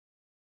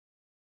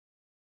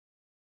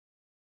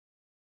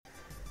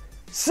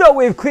So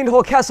we've cleaned the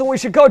whole castle. We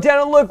should go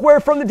down and look where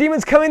from the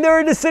demons coming. There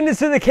are descendants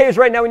to the caves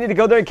right now. We need to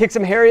go there and kick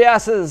some hairy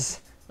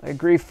asses. I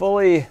agree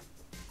fully.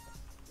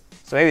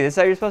 So maybe this is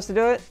how you're supposed to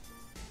do it?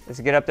 Is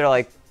to get up there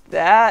like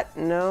that?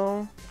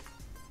 No.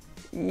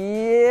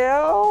 Yeah.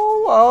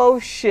 Oh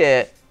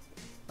shit.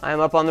 I'm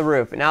up on the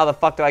roof. But now the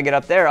fuck do I get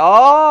up there?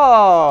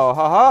 Oh,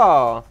 ho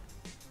ho.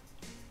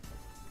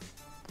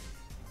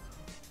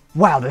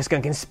 Wow, this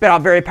gun can spit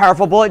out very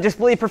powerful bullet. Just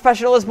believe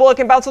professional. Bullet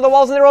can bounce on the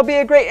walls and there will be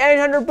a great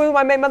 800 boom.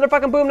 I made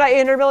motherfucking boom, not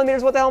 800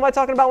 millimeters. What the hell am I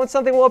talking about? When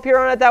something will appear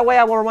on it that way,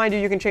 I will remind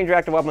you, you can change your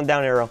active weapon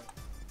down arrow.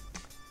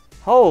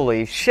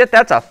 Holy shit,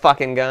 that's a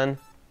fucking gun.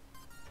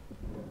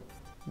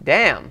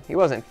 Damn, he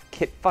wasn't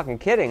fucking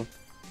kidding.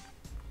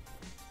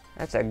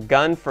 That's a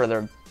gun for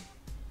the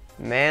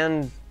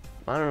man.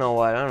 I don't know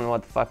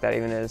what the fuck that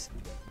even is.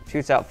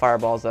 Shoots out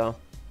fireballs though.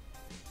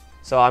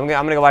 So I'm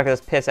gonna go back to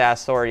this piss ass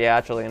sword. Yeah,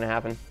 that's really gonna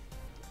happen.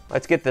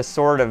 Let's get the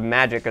sword of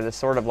magic or the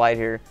sword of light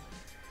here.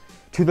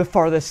 To the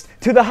farthest,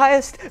 to the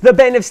highest, the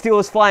band of steel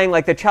is flying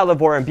like the child of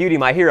war and beauty,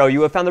 my hero.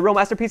 You have found the real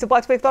masterpiece of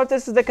blacksmith art.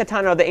 This is the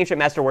katana of the ancient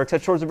masterwork.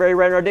 Such swords are very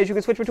rare in our days. You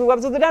can switch between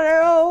weapons with the down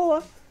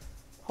arrow.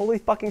 Holy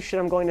fucking shit,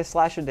 I'm going to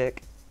slash a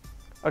dick.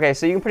 Okay,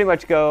 so you can pretty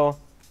much go...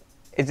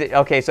 Is it...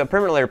 Okay, so it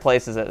permanently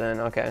replaces it then.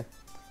 Okay.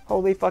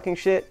 Holy fucking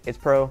shit, it's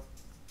pro.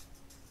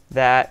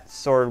 That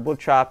sword will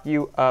chop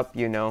you up,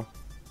 you know.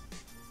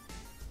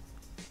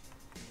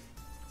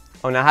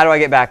 Oh, now how do I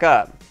get back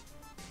up?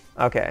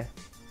 Okay.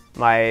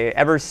 My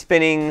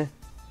ever-spinning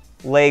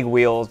leg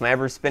wheels, my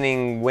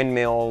ever-spinning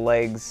windmill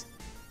legs.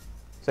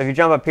 So if you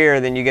jump up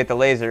here, then you get the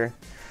laser.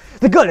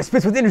 The gun is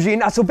spits with energy and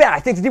not so bad. I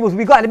think the demons will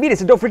be glad to meet us.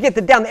 And don't forget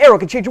that down the arrow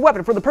can change your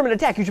weapon. For the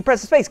permanent attack, you should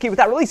press the space key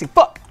without releasing.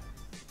 Fuck!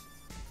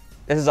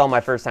 This is all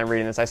my first time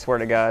reading this. I swear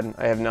to God,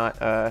 I have not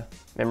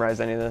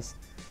memorized any of this.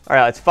 All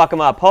right, let's fuck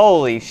them up.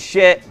 Holy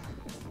shit!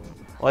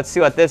 Let's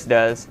see what this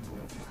does.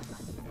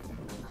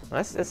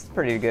 That's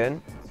pretty good.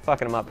 It's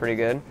fucking them up pretty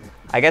good.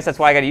 I guess that's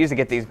why I got to use to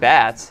get these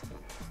bats.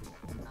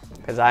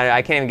 Because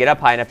I can't even get up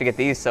high enough to get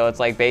these, so it's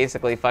like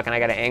basically fucking I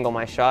got to angle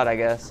my shot, I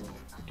guess.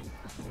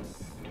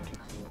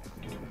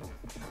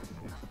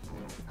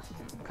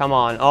 Come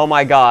on. Oh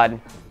my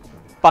God.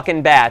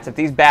 Fucking bats. If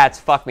these bats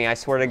fuck me, I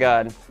swear to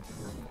God.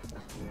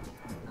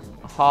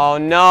 Oh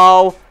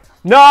no.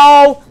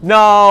 No!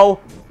 No!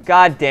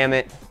 God damn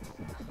it.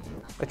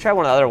 Let's try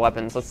one of the other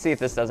weapons. Let's see if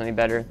this does any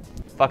better.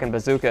 Fucking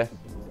bazooka.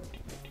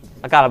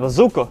 I got a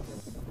bazooka.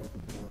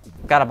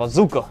 Got a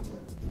bazooka.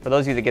 For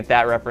those of you that get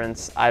that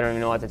reference, I don't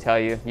even know what to tell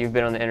you. You've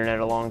been on the internet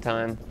a long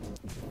time.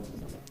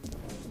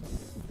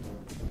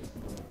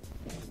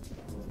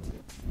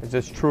 Is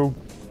this true?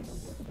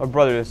 My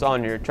brother is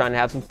on here trying to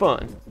have some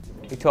fun.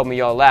 He told me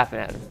y'all laughing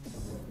at him.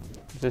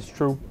 Is this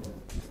true?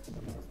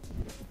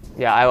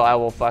 Yeah, I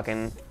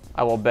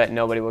will bet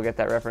nobody will get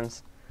that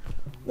reference.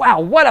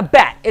 Wow, what a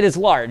bat! It is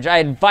large. I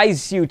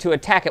advise you to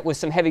attack it with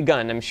some heavy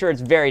gun. I'm sure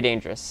it's very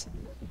dangerous.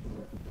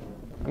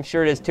 I'm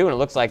sure it is too, and it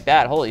looks like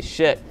that. Holy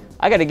shit.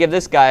 I gotta give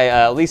this guy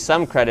at least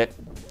some credit.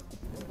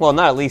 Well,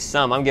 not at least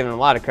some. I'm giving him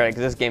a lot of credit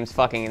because this game's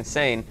fucking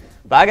insane.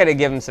 But I gotta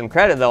give him some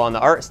credit, though, on the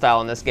art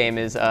style in this game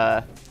is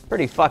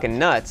pretty fucking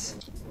nuts.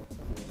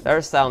 The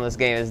art style in this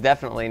game is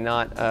definitely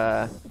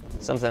not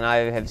something I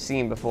have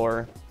seen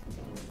before.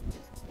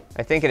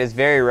 I think it is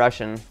very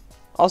Russian.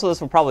 Also, this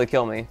will probably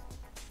kill me.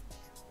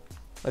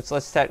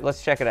 Let's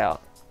check it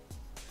out.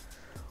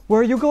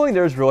 Where are you going?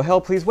 There's real hell.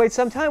 Please wait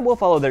some time. We'll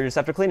follow there just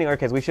after cleaning our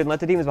kids. We shouldn't let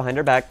the demons behind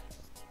our back.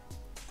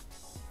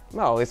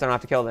 Well, at least I don't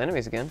have to kill the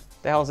enemies again.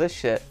 The hell is this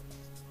shit?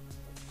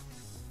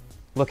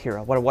 Look,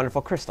 hero, what a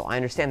wonderful crystal. I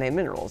understand they have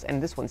minerals,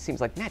 and this one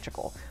seems like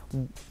magical.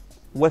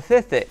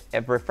 Withith it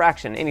of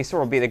refraction, any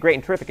sword will be the great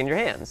and terrific in your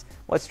hands.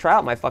 Let's try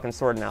out my fucking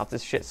sword now if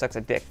this shit sucks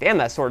a dick. Damn,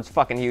 that sword's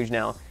fucking huge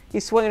now.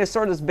 He's swinging a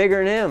sword that's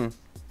bigger than him.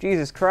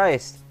 Jesus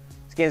Christ.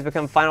 This game's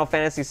become Final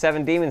Fantasy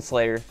VII Demon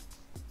Slayer.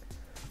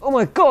 Oh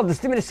my God, this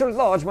demon is so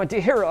large, my dear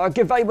hero. I'll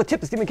give valuable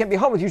tip. This demon can't be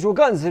harmed with usual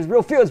guns. His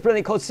real fear is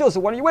brilliantly cold steel, so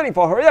what are you waiting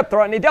for? Hurry up,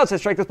 throw out any doubts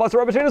and strike this monster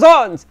right between his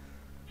horns.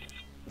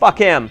 Fuck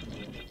him.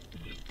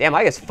 Damn,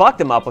 I just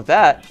fucked him up with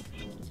that.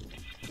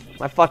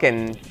 My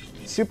fucking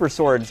super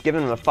sword's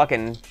giving him a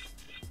fucking...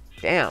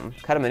 Damn,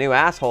 cut him a new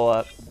asshole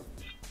up.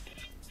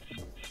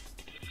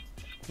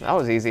 That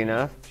was easy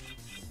enough.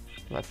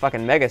 My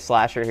fucking mega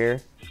slasher here.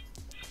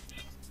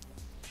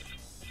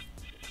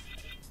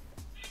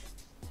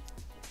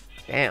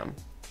 Damn.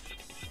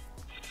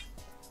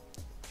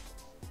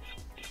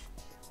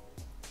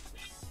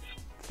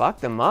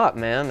 Fucked them up,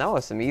 man. That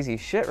was some easy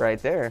shit right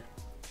there.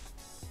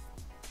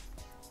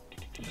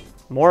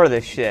 More of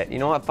this shit. You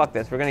know what? Fuck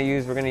this. We're gonna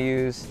use, there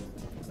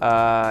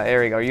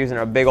we go. We're using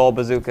our big old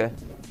bazooka.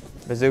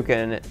 Bazooka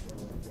in it.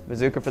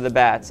 Bazooka for the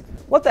bats.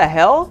 What the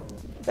hell?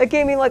 That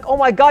gave me like, oh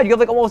my God, you have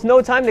like almost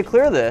no time to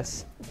clear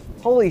this.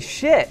 Holy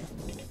shit.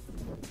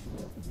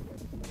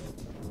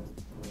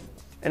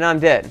 And I'm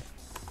dead.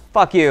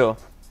 Fuck you.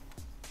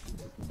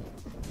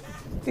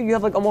 Dude, you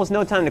have like almost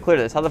no time to clear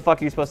this. How the fuck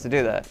are you supposed to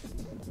do that?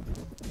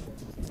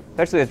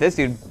 Especially with this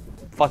dude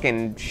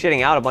fucking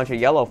shitting out a bunch of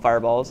yellow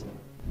fireballs.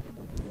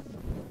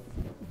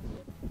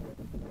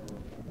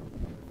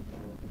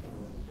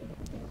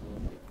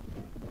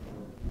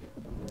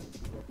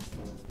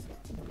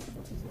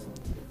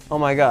 Oh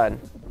my god.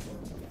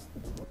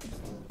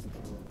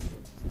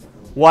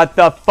 What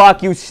the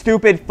fuck, you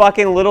stupid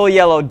fucking little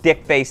yellow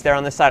dick face there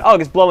on the side. Oh,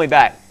 just blow me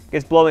back.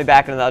 Just blow me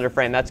back into the other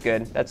frame. That's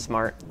good. That's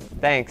smart.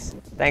 Thanks.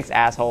 Thanks,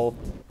 asshole.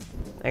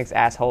 Thanks,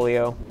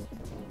 assholio.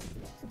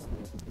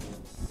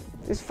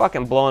 Just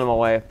fucking blowing them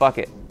away. Fuck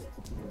it.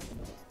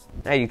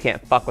 Now you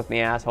can't fuck with me,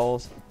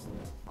 assholes.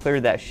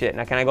 Cleared that shit.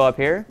 Now can I go up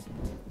here?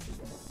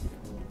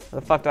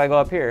 Where the fuck do I go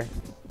up here?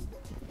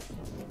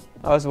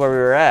 Oh, this is where we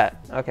were at.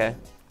 Okay.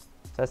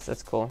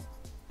 That's cool.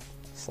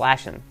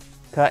 Slashing.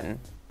 Cutting.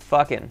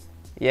 Fucking.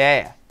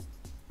 Yeah.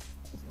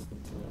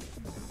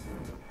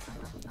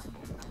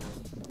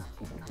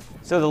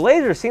 So the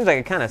laser seems like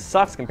it kind of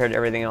sucks compared to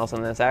everything else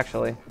on this,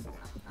 actually.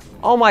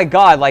 Oh my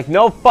god, like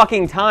no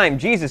fucking time.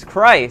 Jesus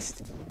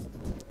Christ.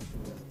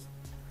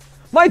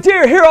 My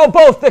dear hero,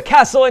 both the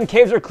castle and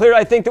caves are clear.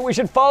 I think that we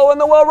should follow in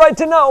the well right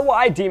to know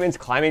why demons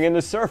climbing in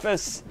the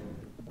surface.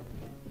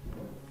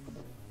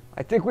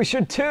 I think we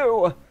should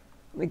too.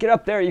 Let me get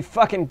up there, you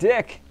fucking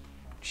dick.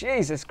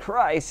 Jesus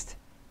Christ.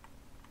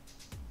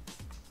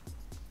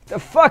 Get the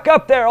fuck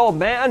up there, old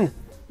man.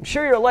 I'm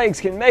sure your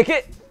legs can make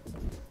it.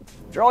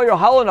 After all, you're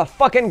holding a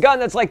fucking gun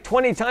that's like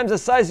 20 times the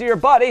size of your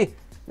body.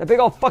 And a big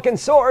old fucking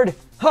sword.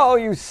 Oh,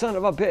 you son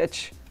of a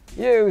bitch.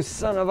 You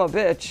son of a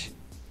bitch.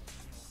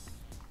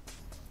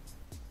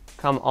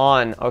 Come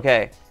on.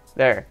 Okay.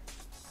 There.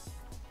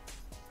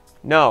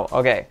 No.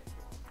 Okay.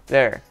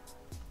 There.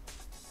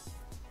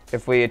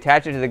 If we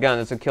attach it to the gun,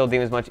 this will kill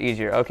demons much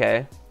easier.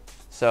 Okay.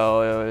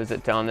 So, is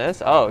it on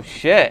this? Oh,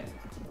 shit.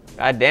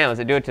 God damn. Does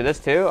it do it to this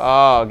too?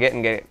 Oh, you're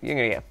gonna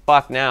get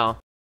fucked now.